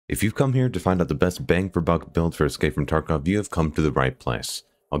If you've come here to find out the best bang for buck build for Escape from Tarkov, you have come to the right place.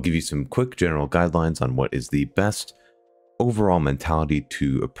 I'll give you some quick general guidelines on what is the best overall mentality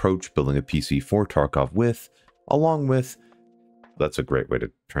to approach building a PC for Tarkov with, along with, that's a great way to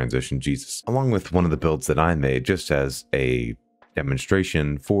transition, Jesus, along with one of the builds that I made just as a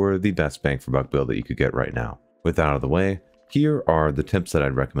demonstration for the best bang for buck build that you could get right now. With that out of the way, here are the tips that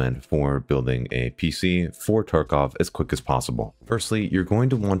I'd recommend for building a PC for Tarkov as quick as possible. Firstly, you're going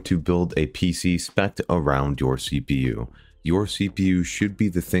to want to build a PC spec'd around your CPU. Your CPU should be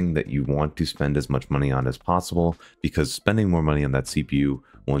the thing that you want to spend as much money on as possible, because spending more money on that CPU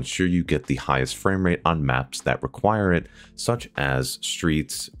will ensure you get the highest frame rate on maps that require it, such as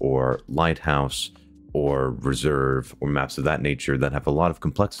Streets or Lighthouse or Reserve or maps of that nature that have a lot of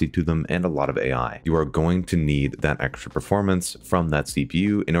complexity to them and a lot of AI. You are going to need that extra performance from that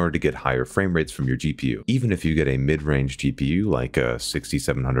CPU in order to get higher frame rates from your GPU. Even if you get a mid-range GPU like a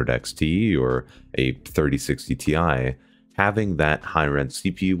 6700 XT or a 3060 Ti, having that higher-end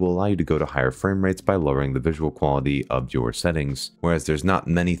CPU will allow you to go to higher frame rates by lowering the visual quality of your settings, whereas there's not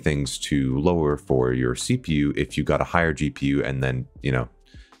many things to lower for your CPU if you got a higher GPU and then,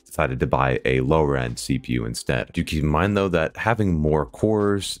 decided to buy a lower end CPU instead. Do keep in mind though that having more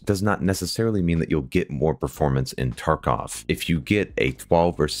cores does not necessarily mean that you'll get more performance in Tarkov. If you get a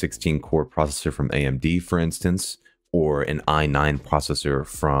 12 or 16 core processor from AMD, for instance, or an i9 processor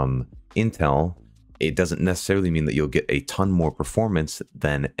from Intel, it doesn't necessarily mean that you'll get a ton more performance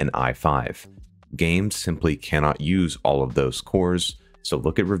than an i5. Games simply cannot use all of those cores. So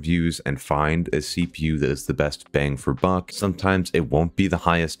look at reviews and find a CPU that is the best bang for buck. Sometimes it won't be the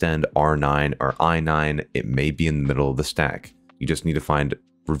highest end R9 or i9, it may be in the middle of the stack. You just need to find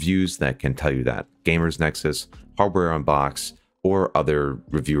reviews that can tell you that. Gamers Nexus, Hardware Unbox, or other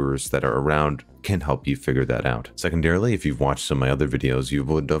reviewers that are around can help you figure that out. Secondarily, if you've watched some of my other videos, you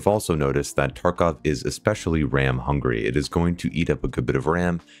would have also noticed that Tarkov is especially RAM hungry. It is going to eat up a good bit of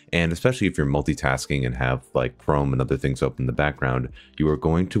RAM, and especially if you're multitasking and have like Chrome and other things open in the background, you are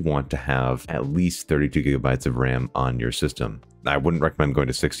going to want to have at least 32 gigabytes of RAM on your system. I wouldn't recommend going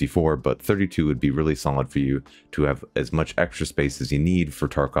to 64, but 32 would be really solid for you to have as much extra space as you need for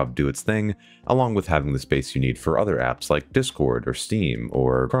Tarkov to do its thing, along with having the space you need for other apps like Discord or Steam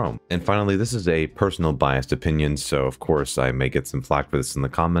or Chrome. And finally, this is a personal biased opinion, so of course I may get some flack for this in the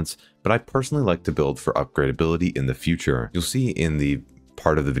comments, but I personally like to build for upgradability in the future. You'll see in the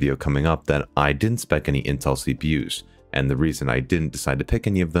part of the video coming up that I didn't spec any Intel CPUs. And the reason I didn't decide to pick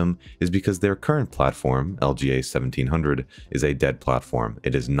any of them is because their current platform, LGA 1700, is a dead platform.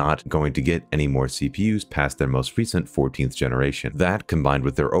 It is not going to get any more CPUs past their most recent 14th generation. That, combined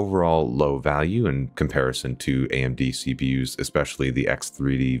with their overall low value in comparison to AMD CPUs, especially the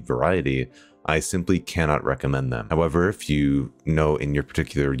X3D variety, I simply cannot recommend them. However, if you know in your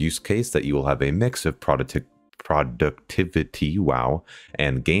particular use case that you will have a mix of productivity,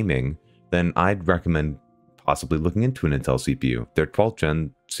 and gaming, then I'd recommend possibly looking into an Intel CPU. Their 12th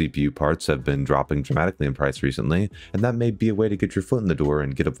gen CPU parts have been dropping dramatically in price recently, and that may be a way to get your foot in the door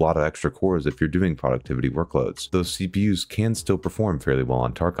and get a lot of extra cores if you're doing productivity workloads. Those CPUs can still perform fairly well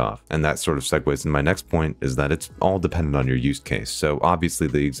on Tarkov, and that sort of segues into my next point, is that it's all dependent on your use case. So obviously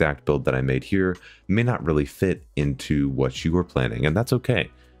the exact build that I made here may not really fit into what you are planning, and that's okay.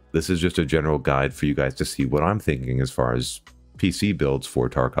 This is just a general guide for you guys to see what I'm thinking as far as PC builds for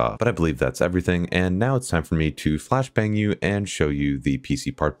Tarkov. But I believe that's everything, and now it's time for me to flashbang you and show you the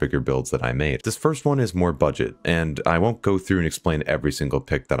PC part picker builds that I made. This first one is more budget, and I won't go through and explain every single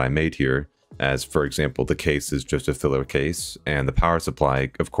pick that I made here, as for example the case is just a filler case, and the power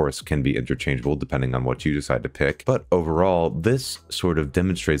supply of course can be interchangeable depending on what you decide to pick. But overall, this sort of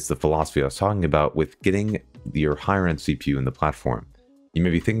demonstrates the philosophy I was talking about with getting your higher end CPU in the platform. You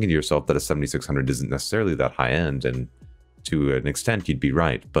may be thinking to yourself that a 7600 isn't necessarily that high end, and to an extent you'd be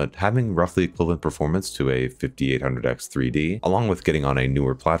right, but having roughly equivalent performance to a 5800X 3D, along with getting on a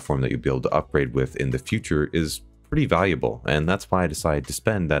newer platform that you'll be able to upgrade with in the future, is pretty valuable, and that's why I decided to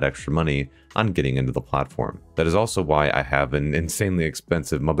spend that extra money on getting into the platform. That is also why I have an insanely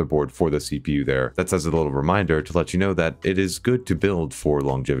expensive motherboard for the CPU there. That's as a little reminder to let you know that it is good to build for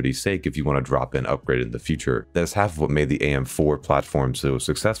longevity's sake if you want to drop in upgrade in the future. That's half of what made the AM4 platform so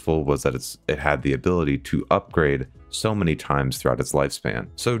successful, was that it had the ability to upgrade so many times throughout its lifespan.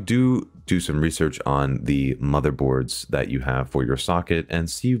 So do some research on the motherboards that you have for your socket and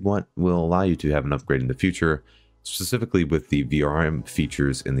see what will allow you to have an upgrade in the future, specifically with the VRM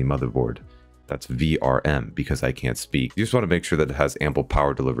features in the motherboard. That's VRM because I can't speak. You just want to make sure that it has ample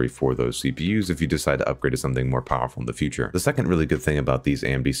power delivery for those CPUs if you decide to upgrade to something more powerful in the future. The second really good thing about these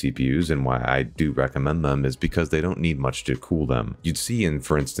AMD CPUs and why I do recommend them is because they don't need much to cool them. You'd see in,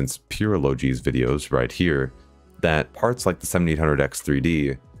 for instance, Pyurologie's videos right here that parts like the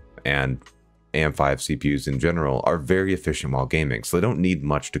 7800X3D and AM5 CPUs in general are very efficient while gaming, so they don't need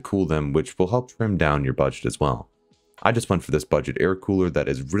much to cool them, which will help trim down your budget as well. I just went for this budget air cooler that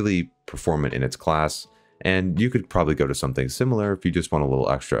is really performant in its class, and you could probably go to something similar if you just want a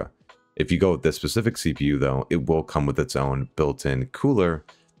little extra. If you go with this specific CPU though, it will come with its own built-in cooler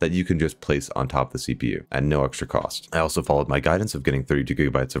that you can just place on top of the CPU at no extra cost. I also followed my guidance of getting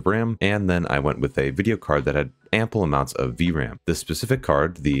 32GB of RAM, and then I went with a video card that had ample amounts of VRAM. This specific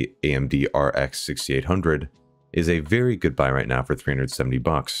card, the AMD RX 6800, is a very good buy right now for 370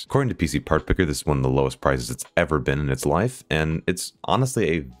 bucks. According to PC Part Picker, this is one of the lowest prices it's ever been in its life, and it's honestly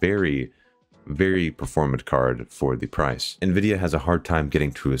a very performant card for the price. Nvidia has a hard time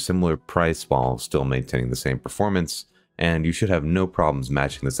getting to a similar price while still maintaining the same performance, and you should have no problems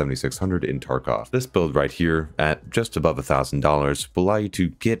matching the 7600 in Tarkov. This build right here at just above $1,000 will allow you to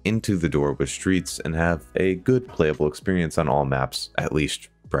get into the door with Streets and have a good playable experience on all maps, at least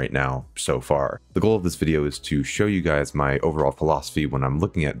right now so far. The goal of this video is to show you guys my overall philosophy when I'm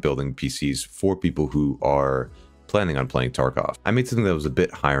looking at building PCs for people who are planning on playing Tarkov. I made something that was a bit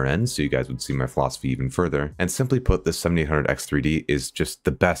higher end so you guys would see my philosophy even further, and simply put, this 7800X3D is just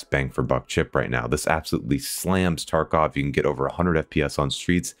the best bang for buck chip right now. This absolutely slams Tarkov. You can get over 100 FPS on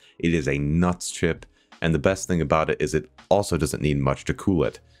Streets. It is a nuts chip, and the best thing about it is it also doesn't need much to cool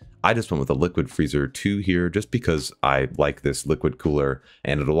it. I just went with a Liquid Freezer 2 here just because I like this liquid cooler,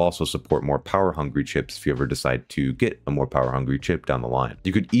 and it'll also support more power-hungry chips if you ever decide to get a more power-hungry chip down the line.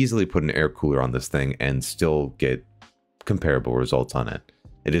 You could easily put an air cooler on this thing and still get comparable results on it.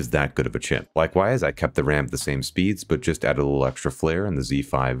 It is that good of a chip. Likewise, I kept the RAM at the same speeds, but just added a little extra flair in the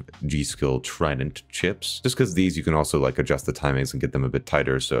Z5 G-Skill Trident chips. Just because these you can also like adjust the timings and get them a bit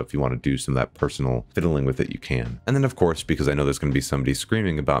tighter, so if you want to do some of that personal fiddling with it, you can. And then of course, because I know there's going to be somebody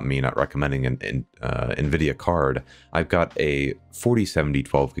screaming about me not recommending an Nvidia card, I've got a 4070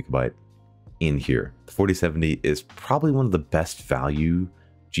 12GB in here. The 4070 is probably one of the best value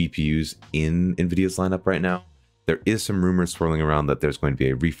GPUs in Nvidia's lineup right now. There is some rumors swirling around that there's going to be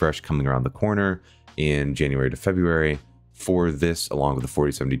a refresh coming around the corner in January to February for this, along with the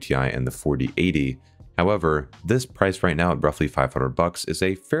 4070 Ti and the 4080. However, this price right now at roughly 500 bucks is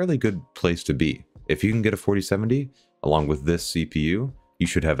a fairly good place to be. If you can get a 4070 along with this CPU, you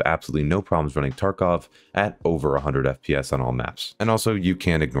should have absolutely no problems running Tarkov at over 100 FPS on all maps. And also, you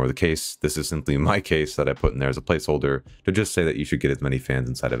can ignore the case. This is simply my case that I put in there as a placeholder to just say that you should get as many fans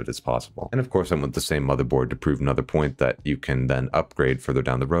inside of it as possible. And of course, I went the same motherboard to prove another point that you can then upgrade further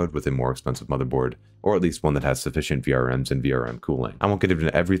down the road with a more expensive motherboard, or at least one that has sufficient VRMs and VRM cooling. I won't get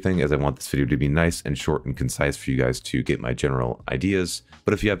into everything as I want this video to be nice and short and concise for you guys to get my general ideas,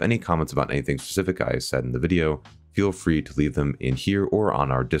 but if you have any comments about anything specific I said in the video, feel free to leave them in here or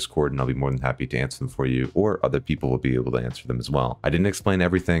on our Discord, and I'll be more than happy to answer them for you, or other people will be able to answer them as well. I didn't explain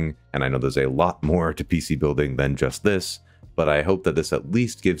everything, and I know there's a lot more to PC building than just this, but I hope that this at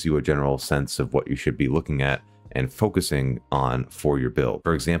least gives you a general sense of what you should be looking at and focusing on for your build.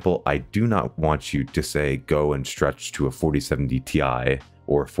 For example, I do not want you to say go and stretch to a 4070 Ti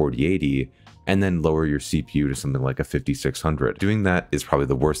or 4080 and then lower your CPU to something like a 5600. Doing that is probably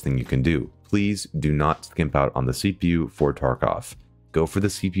the worst thing you can do. Please do not skimp out on the CPU for Tarkov. Go for the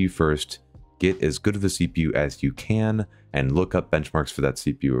CPU first, get as good of a CPU as you can, and look up benchmarks for that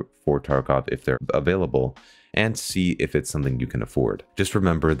CPU for Tarkov if they're available, and see if it's something you can afford. Just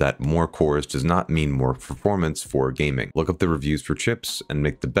remember that more cores does not mean more performance for gaming. Look up the reviews for chips and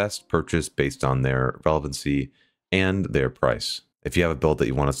make the best purchase based on their relevancy and their price. If you have a build that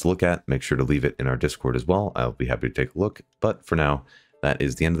you want us to look at, make sure to leave it in our Discord as well. I'll be happy to take a look. But for now, that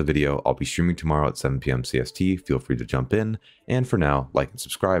is the end of the video. I'll be streaming tomorrow at 7 PM CST. Feel free to jump in. And for now, like and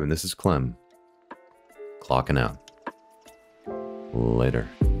subscribe. And this is Clem, clocking out. Later.